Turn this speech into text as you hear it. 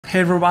Hey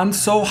everyone,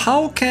 so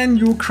how can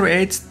you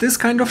create this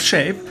kind of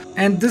shape?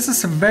 And this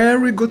is a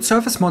very good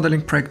surface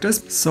modeling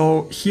practice.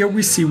 So here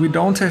we see we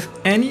don't have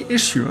any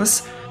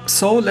issues.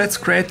 So let's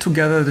create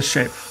together the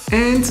shape.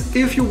 And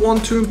if you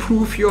want to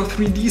improve your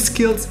 3D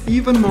skills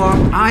even more,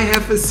 I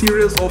have a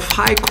series of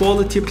high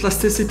quality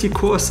plasticity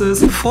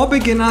courses for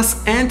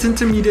beginners and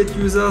intermediate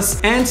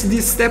users. And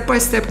these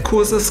step-by-step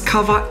courses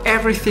cover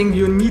everything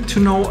you need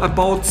to know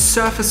about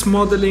surface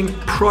modeling,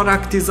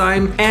 product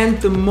design, and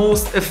the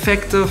most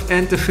effective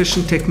and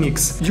efficient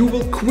techniques. You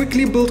will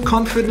quickly build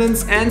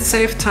confidence and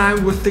save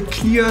time with the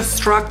clear,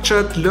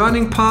 structured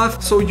learning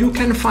path. So you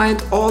can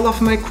find all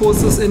of my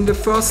courses in the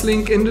first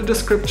link in the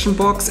description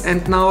box.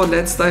 And now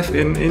let's dive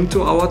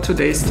into our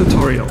today's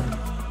tutorial.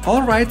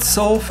 Alright,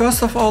 so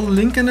first of all,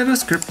 link in the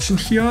description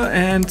here,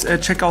 and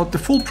check out the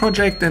full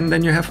project, and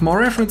then you have more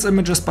reference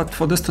images, but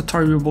for this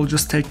tutorial we will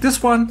just take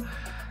this one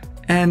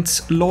and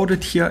load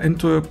it here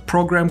into a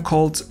program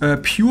called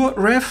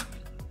PureRef.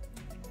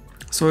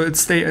 So it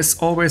stays as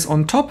always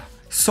on top.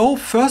 So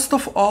first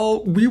of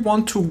all, we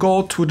want to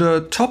go to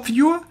the top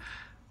view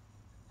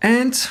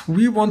and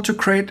we want to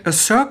create a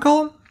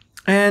circle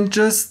and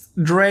just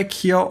drag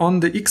here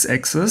on the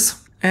x-axis.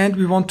 And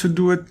we want to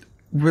do it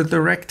with the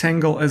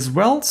rectangle as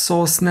well.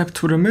 So snap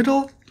to the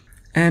middle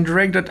and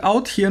drag that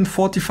out here in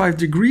 45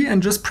 degree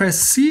and just press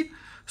C.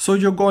 So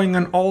you're going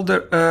in all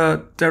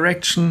the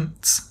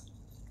directions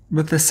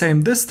with the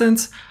same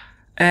distance.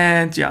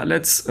 And yeah,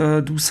 let's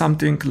do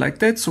something like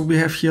that. So we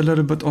have here a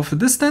little bit of a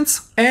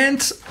distance.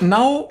 And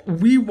now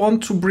we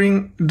want to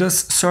bring this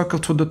circle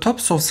to the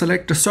top. So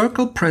select the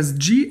circle, press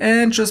G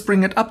and just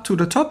bring it up to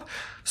the top.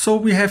 So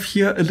we have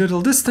here a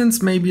little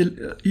distance, maybe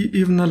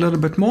even a little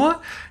bit more.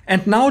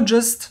 And now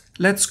just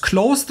let's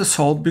close this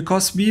hole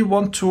because we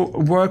want to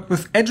work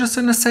with edges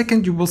in a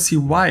second. You will see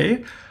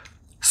why.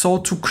 So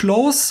to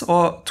close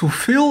or to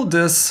fill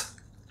this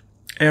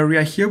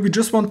area here, we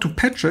just want to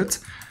patch it.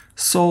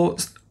 So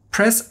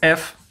press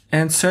F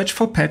and search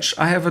for patch.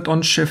 I have it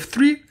on Shift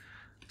 3.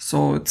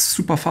 So it's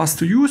super fast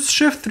to use.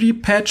 Shift 3,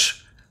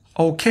 patch,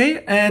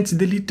 OK, and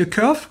delete the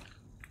curve.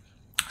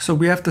 So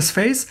we have this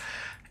face.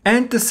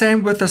 And the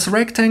same with this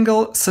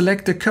rectangle,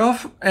 select the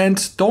curve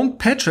and don't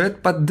patch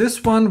it, but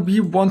this one we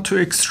want to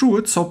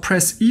extrude. So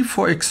press E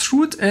for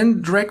extrude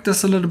and drag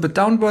this a little bit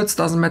downwards,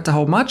 doesn't matter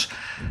how much,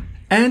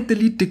 and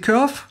delete the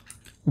curve.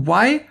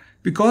 Why?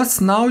 Because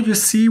now you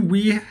see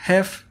we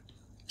have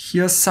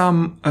here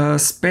some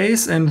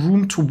space and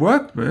room to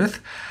work with.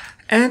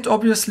 And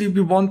obviously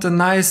we want a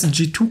nice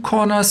G2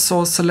 corner.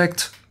 So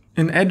select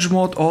in edge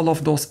mode all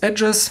of those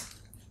edges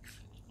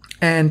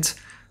and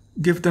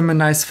give them a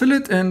nice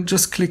fillet and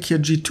just click here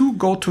G2,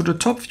 go to the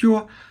top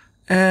view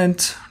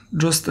and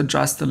just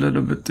adjust a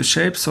little bit the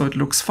shape so it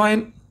looks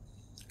fine.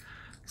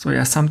 So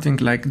yeah, something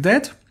like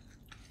that.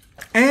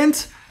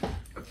 And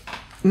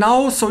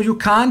now, so you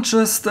can't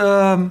just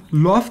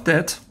loft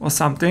that or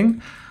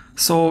something.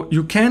 So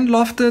you can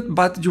loft it,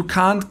 but you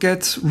can't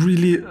get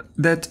really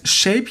that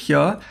shape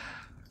here.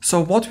 So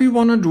what we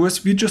want to do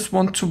is we just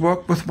want to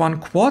work with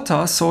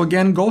 1/4. So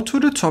again, go to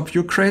the top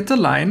view, create a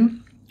line,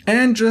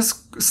 and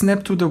just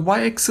snap to the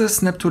y-axis,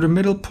 snap to the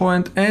middle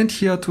point, and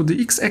here to the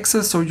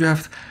x-axis. So you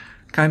have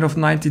kind of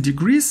 90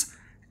 degrees.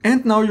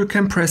 And now you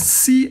can press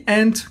C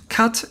and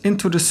cut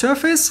into the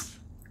surface.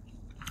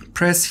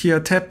 Press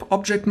here tab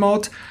object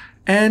mode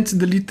and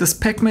delete this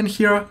Pac-Man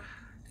here.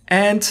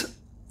 And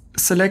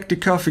select the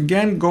curve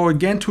again, go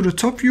again to the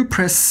top view,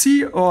 press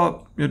C,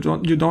 or you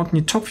don't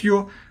need top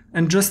view,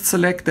 and just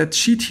select that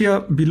sheet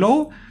here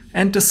below.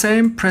 And the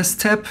same, press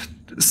tab,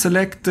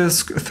 select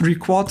this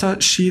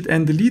 3/4 sheet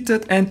and delete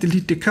it and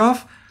delete the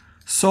curve.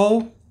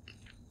 So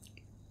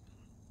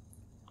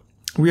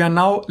we are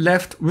now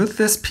left with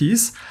this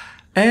piece.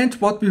 And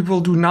what we will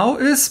do now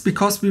is,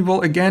 because we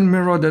will again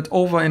mirror that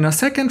over in a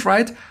second,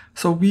 right?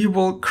 So we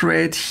will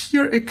create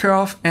here a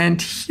curve and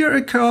here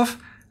a curve,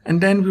 and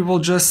then we will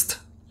just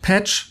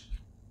patch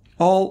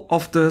all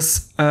of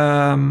this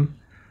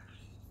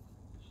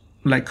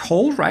like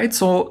hole, right?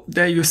 So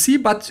there you see,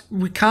 but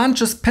we can't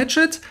just patch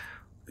it.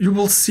 You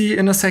will see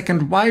in a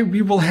second why.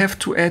 We will have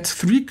to add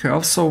 3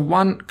 curves. So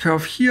 1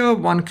 curve here,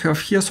 1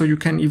 curve here. So you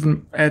can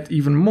even add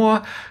even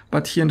more.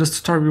 But here in this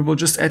tutorial, we will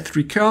just add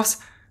 3 curves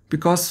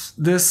because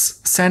this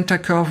center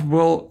curve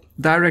will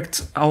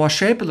direct our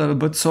shape a little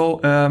bit.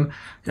 So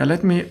yeah,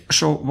 let me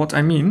show what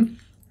I mean.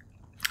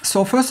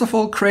 So first of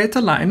all, create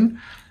a line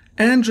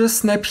and just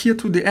snap here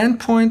to the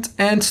endpoint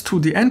and to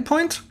the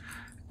endpoint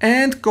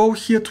and go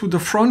here to the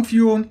front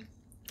view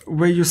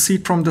where you see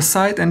it from the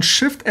side and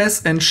Shift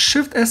S and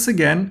Shift S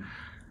again,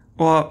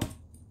 or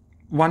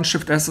 1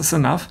 Shift S is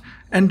enough,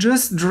 and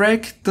just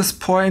drag this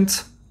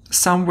point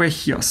somewhere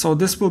here. So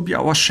this will be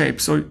our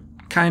shape. So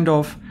kind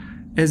of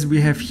as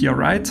we have here,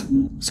 right?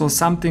 So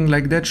something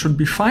like that should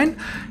be fine.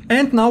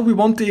 And now we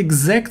want the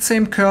exact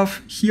same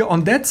curve here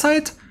on that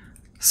side.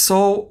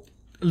 So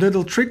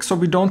little trick, so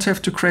we don't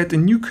have to create a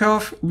new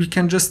curve. We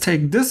can just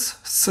take this,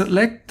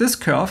 select this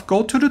curve,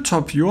 go to the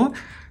top view,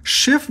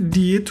 Shift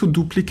D to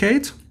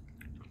duplicate,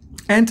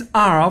 and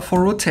R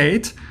for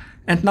rotate,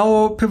 and now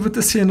our pivot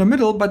is here in the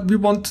middle, but we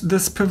want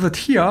this pivot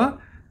here.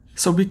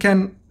 So we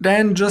can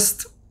then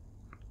just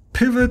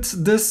pivot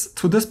this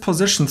to this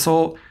position.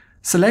 So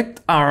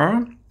select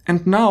R,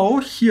 and now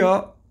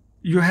here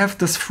you have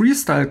this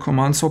freestyle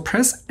command. So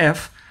press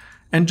F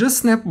and just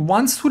snap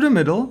once to the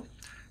middle,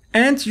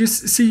 and you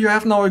see you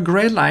have now a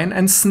gray line,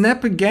 and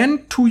snap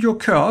again to your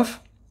curve.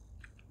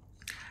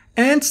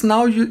 And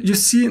now you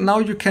see, now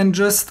you can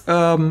just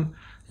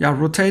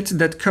rotate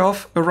that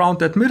curve around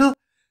that middle.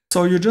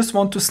 So you just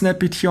want to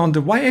snap it here on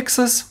the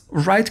y-axis,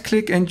 right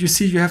click, and you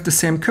see you have the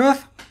same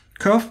curve.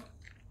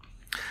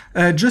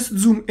 Just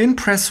zoom in,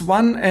 press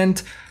 1,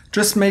 and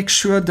just make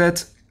sure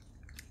that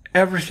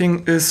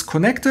everything is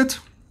connected.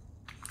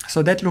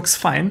 So that looks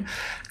fine.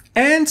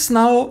 And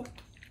now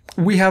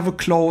we have a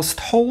closed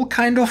hole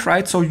kind of,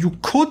 right? So you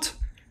could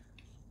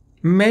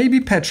maybe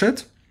patch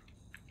it.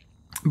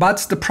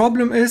 But the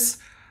problem is,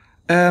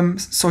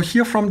 so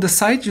here from the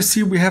side, you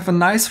see we have a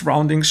nice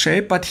rounding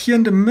shape, but here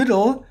in the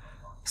middle,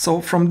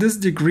 so from this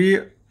degree,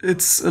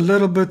 it's a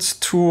little bit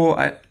too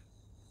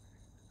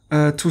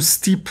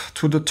steep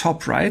to the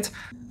top, right?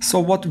 So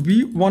what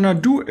we want to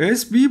do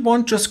is we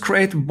want just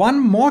create one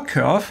more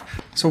curve.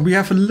 So we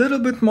have a little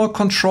bit more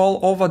control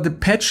over the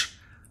patch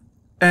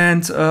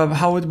and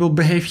how it will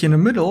behave here in the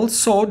middle.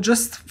 So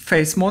just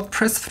face mode,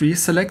 press 3,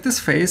 select this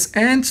face,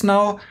 and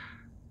now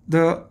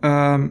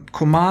the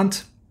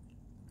command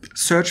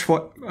search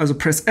for, also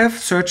press F,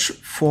 search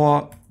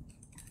for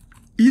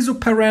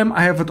isoparam.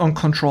 I have it on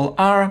Control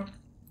R.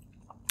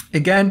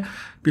 Again,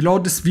 below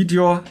this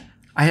video,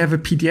 I have a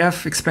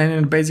PDF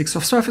explaining the basics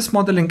of surface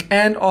modeling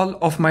and all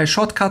of my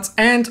shortcuts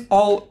and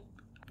all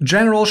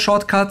general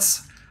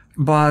shortcuts.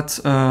 But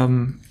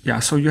yeah,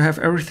 so you have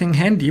everything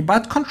handy.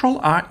 But Control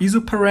R,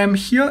 isoparam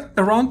here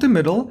around the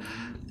middle,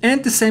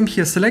 and the same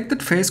here,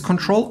 selected face,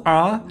 Control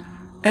R,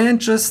 and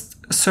just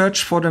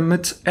search for the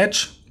mid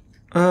edge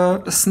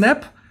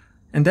snap,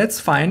 and that's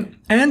fine.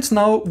 And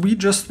now we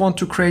just want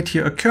to create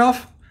here a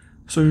curve.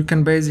 So you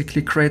can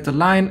basically create a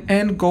line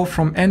and go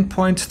from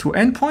endpoint to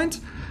endpoint.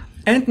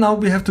 And now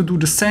we have to do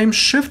the same,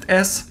 Shift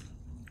S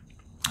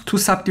to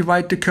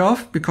subdivide the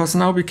curve, because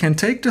now we can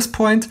take this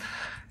point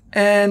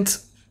and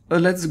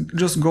let's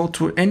just go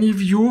to any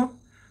view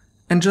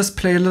and just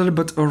play a little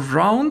bit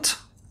around.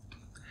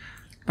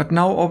 But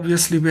now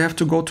obviously we have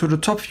to go to the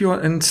top view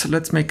and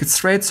let's make it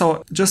straight.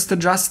 So just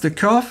adjust the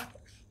curve.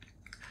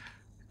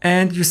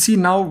 And you see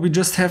now we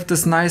just have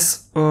this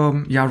nice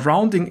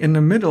rounding in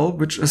the middle,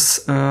 which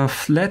is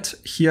flat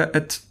here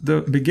at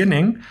the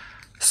beginning.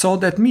 So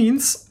that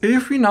means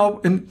if we now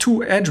in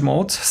 2 edge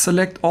mode,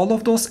 select all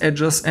of those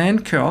edges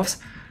and curves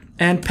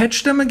and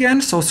patch them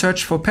again. So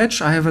search for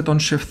patch, I have it on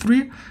Shift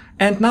 3.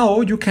 And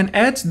now you can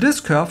add this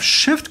curve,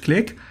 Shift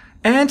click.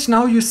 And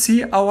now you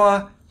see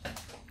our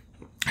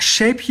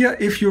shape here,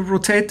 if you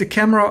rotate the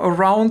camera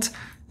around,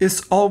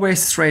 is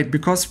always straight.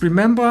 Because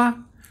remember,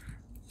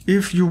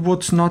 if you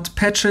would not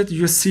patch it,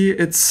 you see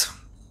it's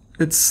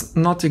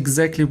not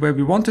exactly where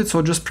we want it.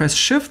 So just press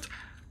Shift,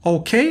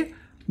 OK.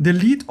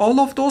 Delete all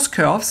of those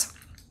curves,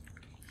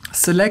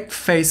 select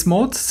face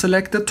mode,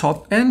 select the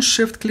top, and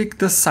shift click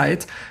the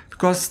side,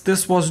 because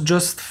this was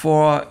just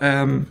for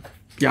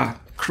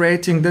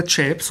creating the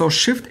shape. So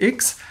Shift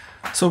X.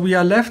 So we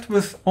are left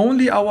with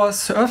only our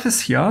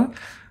surface here.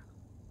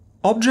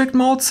 Object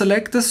mode,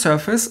 select the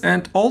surface,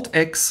 and Alt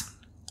X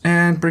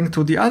and bring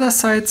to the other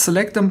side.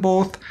 Select them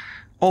both,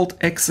 Alt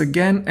X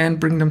again and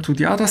bring them to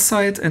the other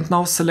side. And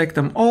now select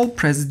them all,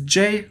 press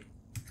J.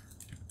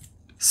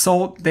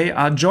 So they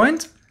are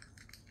joined.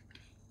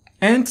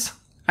 And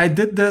I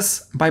did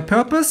this by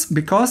purpose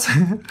because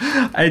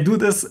I do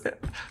this.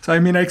 So I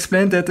mean, I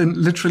explained that in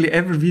literally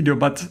every video,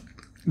 but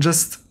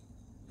just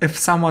if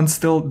someone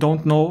still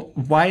don't know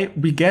why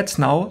we get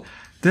now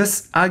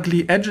this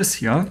ugly edges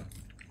here,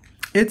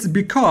 it's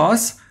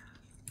because,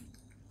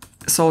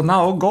 so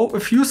now go a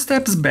few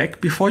steps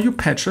back before you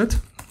patch it.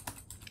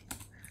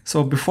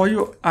 So before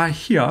you are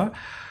here,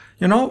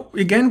 you know,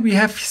 again, we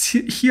have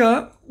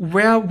here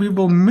where we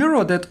will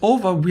mirror that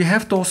over, we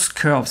have those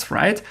curves,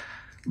 right?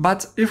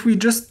 But if we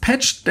just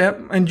patch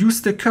them and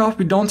use the curve,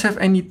 we don't have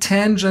any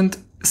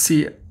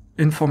tangency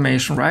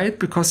information, right?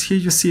 Because here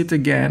you see it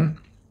again.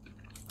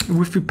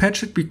 If we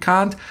patch it, we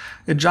can't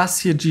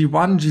adjust here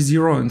G1,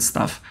 G0 and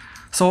stuff.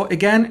 So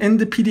again, in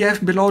the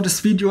PDF below this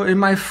video, in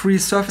my free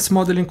surface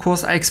modeling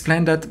course, I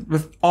explained that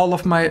with all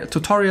of my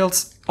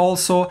tutorials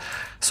also.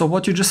 So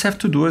what you just have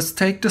to do is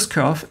take this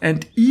curve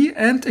and E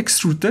and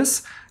extrude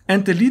this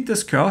and delete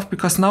this curve,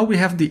 because now we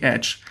have the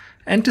edge.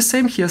 And the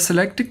same here,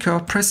 select the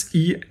curve, press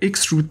E,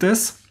 extrude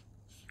this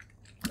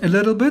a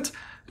little bit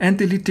and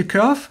delete the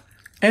curve.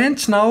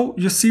 And now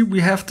you see we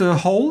have the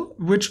hole,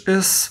 which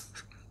is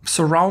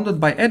surrounded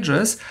by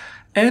edges.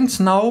 And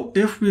now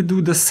if we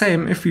do the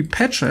same, if we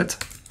patch it,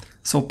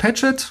 so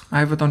patch it, I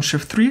have it on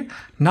Shift 3.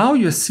 Now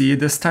you see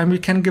this time we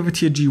can give it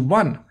here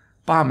G1,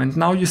 bam. And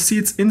now you see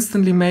it's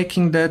instantly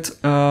making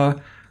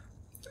that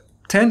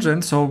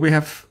tangent. So we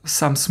have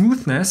some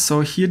smoothness.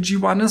 So here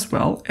G1 as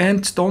well.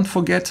 And don't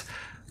forget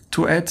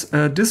to add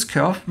this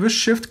curve with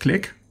Shift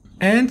click,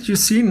 And you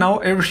see now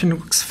everything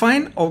looks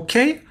fine.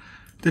 Okay.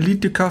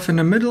 Delete the curve in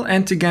the middle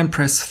and again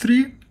press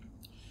 3.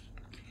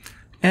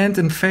 And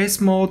in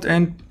face mode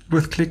and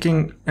with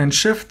clicking and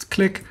shift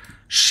click,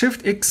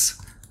 Shift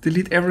X,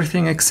 delete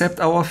everything except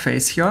our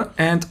face here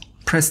and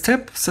press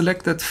tab,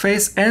 select that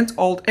face and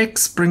Alt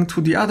X, bring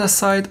to the other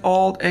side,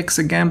 Alt X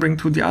again, bring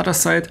to the other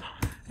side.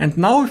 And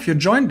now if you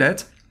join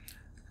that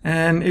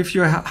and if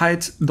you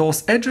hide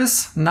those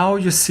edges, now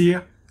you see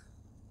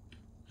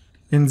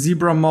in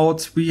zebra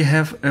mode, we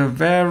have a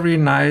very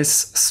nice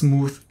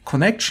smooth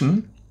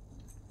connection.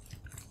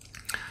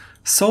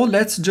 So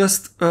let's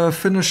just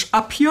finish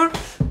up here,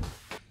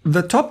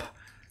 the top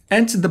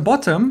and the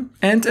bottom.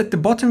 And at the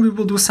bottom, we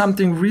will do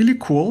something really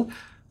cool.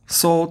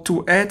 So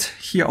to add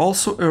here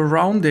also a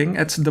rounding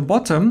at the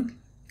bottom,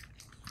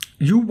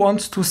 you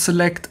want to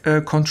select a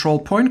control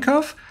point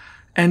curve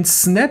and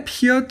snap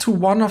here to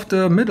one of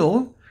the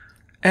middle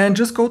and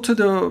just go to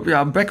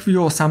the back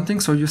view or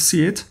something so you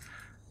see it.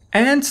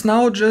 And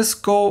now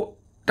just go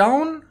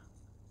down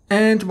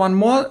and one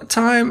more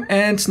time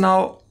and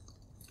now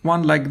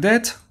one like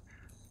that.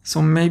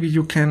 So maybe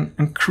you can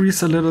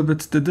increase a little bit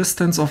the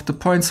distance of the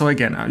point. So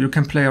again, you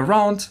can play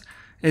around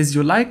as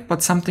you like,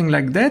 but something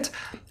like that.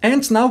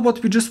 And now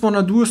what we just want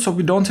to do, so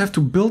we don't have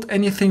to build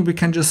anything, we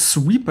can just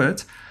sweep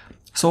it.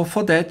 So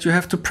for that, you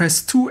have to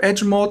press 2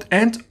 edge mode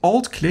and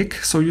Alt click.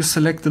 So you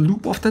select the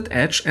loop of that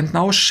edge and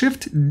now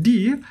Shift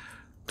D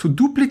to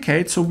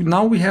duplicate. So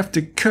now we have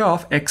the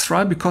curve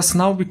extra because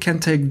now we can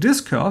take this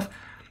curve,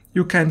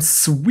 you can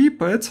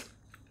sweep it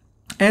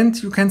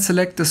and you can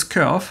select this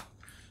curve.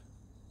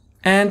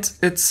 And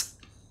it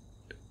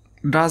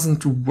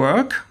doesn't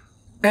work.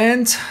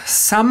 And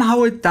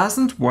somehow it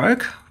doesn't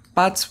work.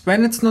 But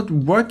when it's not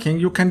working,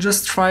 you can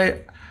just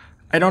try,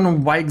 I don't know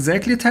why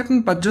exactly it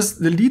happened, but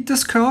just delete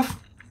this curve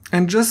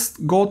and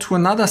just go to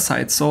another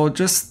side. So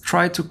just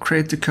try to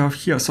create the curve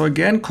here. So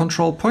again,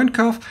 control point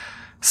curve,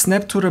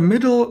 snap to the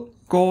middle,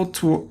 go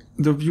to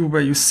the view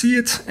where you see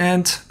it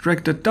and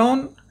drag that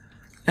down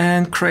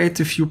and create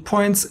a few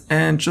points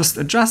and just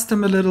adjust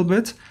them a little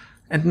bit.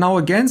 And now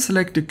again,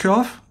 select the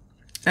curve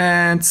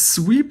and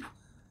sweep,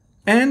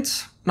 and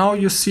now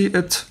you see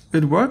it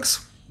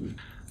works.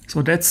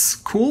 So that's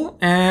cool.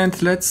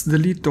 And let's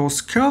delete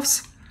those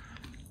curves.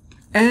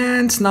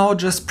 And now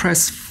just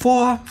press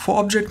 4 for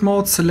object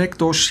mode, select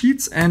those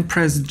sheets and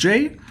press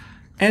J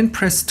and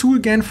press 2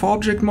 again for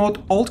object mode,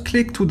 Alt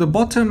click to the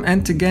bottom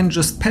and again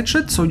just patch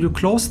it. So you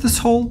close this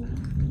hole.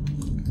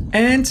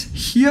 And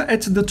here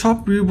at the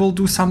top, we will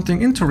do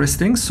something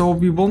interesting. So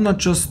we will not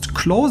just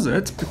close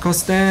it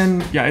because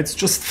then, it's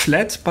just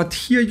flat. But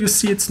here you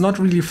see it's not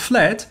really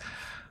flat.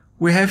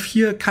 We have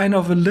here kind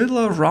of a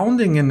little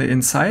rounding in the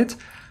inside.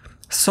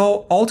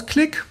 So Alt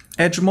click,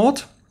 edge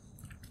mode,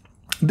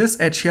 this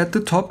edge here at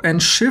the top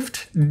and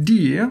Shift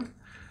D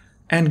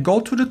and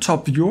go to the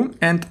top view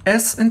and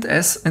S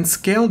and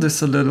scale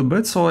this a little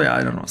bit. So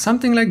I don't know,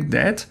 something like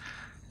that.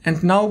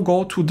 And now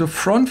go to the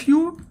front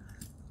view.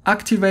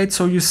 Activate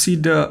so you see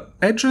the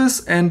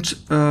edges and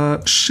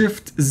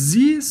Shift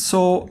Z.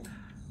 So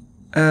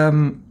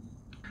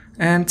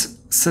and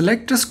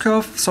select this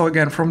curve. So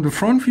again from the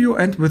front view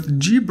and with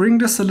G bring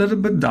this a little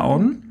bit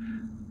down,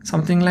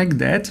 something like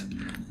that.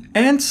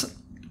 And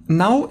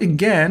now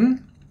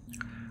again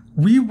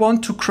we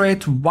want to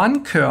create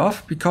one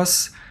curve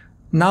because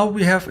now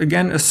we have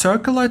again a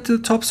circle at the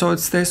top, so it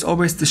stays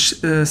always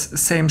the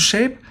same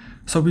shape.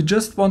 So we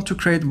just want to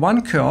create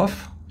one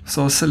curve.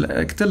 So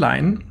select the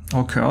line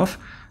or curve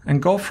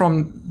and go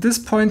from this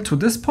point to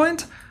this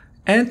point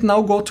and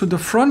now go to the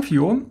front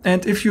view.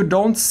 And if you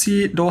don't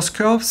see those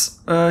curves,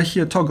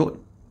 here toggle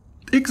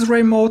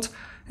X-ray mode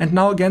and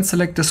now again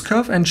select this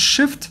curve and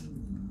Shift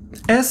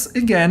S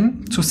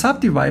again to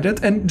subdivide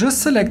it and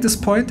just select this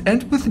point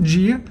and with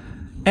G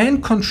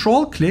and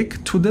control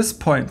click to this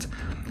point.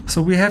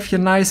 So we have here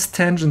nice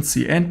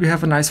tangency and we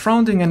have a nice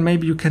rounding, and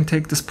maybe you can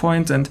take this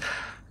point and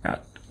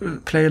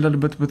play a little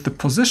bit with the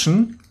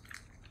position.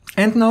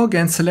 And now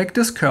again, select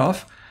this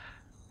curve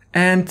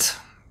and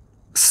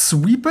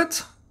sweep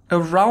it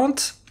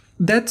around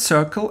that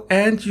circle.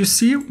 And you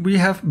see we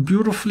have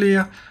beautifully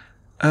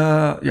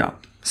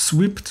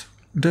swept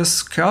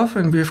this curve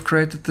and we have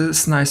created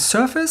this nice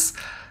surface.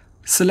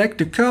 Select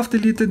the curve,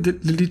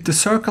 delete the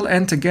circle,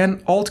 and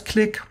again, Alt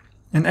click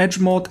in edge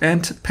mode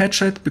and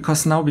patch it,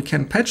 because now we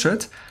can patch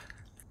it.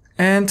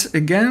 And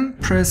again,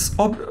 press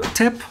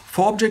tab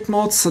for object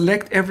mode,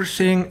 select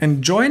everything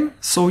and join.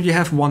 So you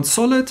have one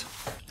solid,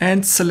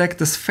 and select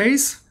this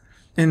face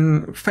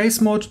in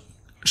face mode,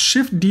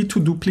 Shift D to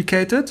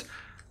duplicate it.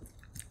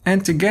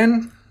 And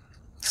again,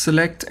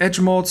 select edge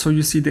mode so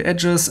you see the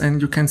edges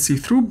and you can see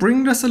through.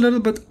 Bring this a little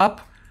bit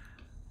up.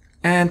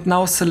 And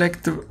now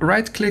select the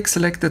right click,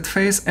 select that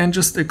face and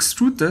just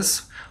extrude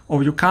this.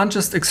 Or you can't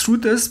just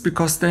extrude this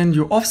because then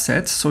you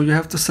offset. So you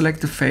have to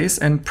select the face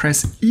and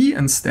press E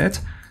instead.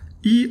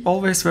 E,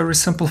 always very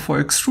simple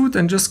for extrude,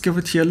 and just give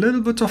it here a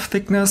little bit of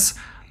thickness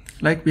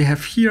like we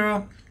have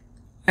here.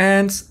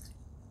 And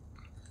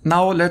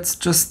now let's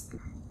just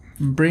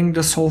bring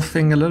this whole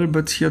thing a little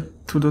bit here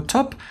to the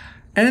top.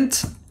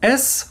 And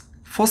S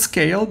for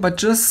scale, but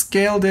just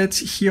scale that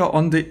here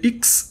on the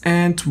X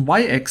and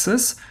Y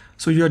axis.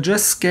 So you're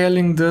just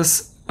scaling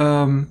this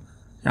on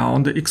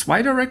the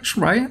XY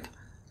direction, right?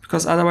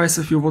 Because otherwise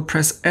if you would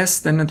press S,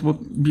 then it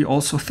would be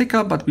also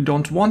thicker, but we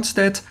don't want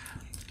that.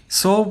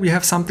 So we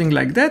have something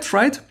like that,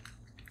 right?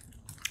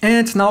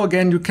 And now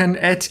again, you can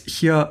add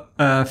here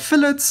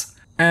fillets,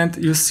 and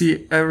you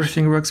see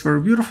everything works very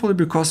beautifully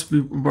because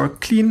we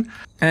work clean.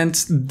 And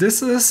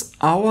this is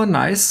our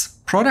nice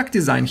product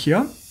design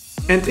here.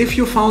 And if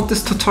you found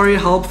this tutorial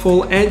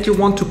helpful and you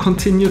want to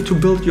continue to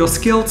build your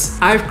skills,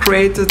 I've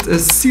created a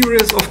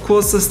series of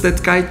courses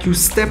that guide you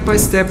step by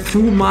step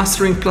through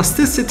mastering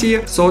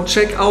plasticity. So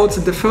check out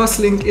the first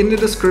link in the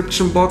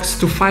description box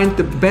to find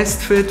the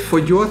best fit for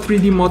your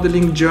 3D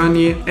modeling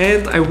journey.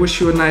 And I wish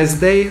you a nice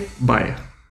day. Bye.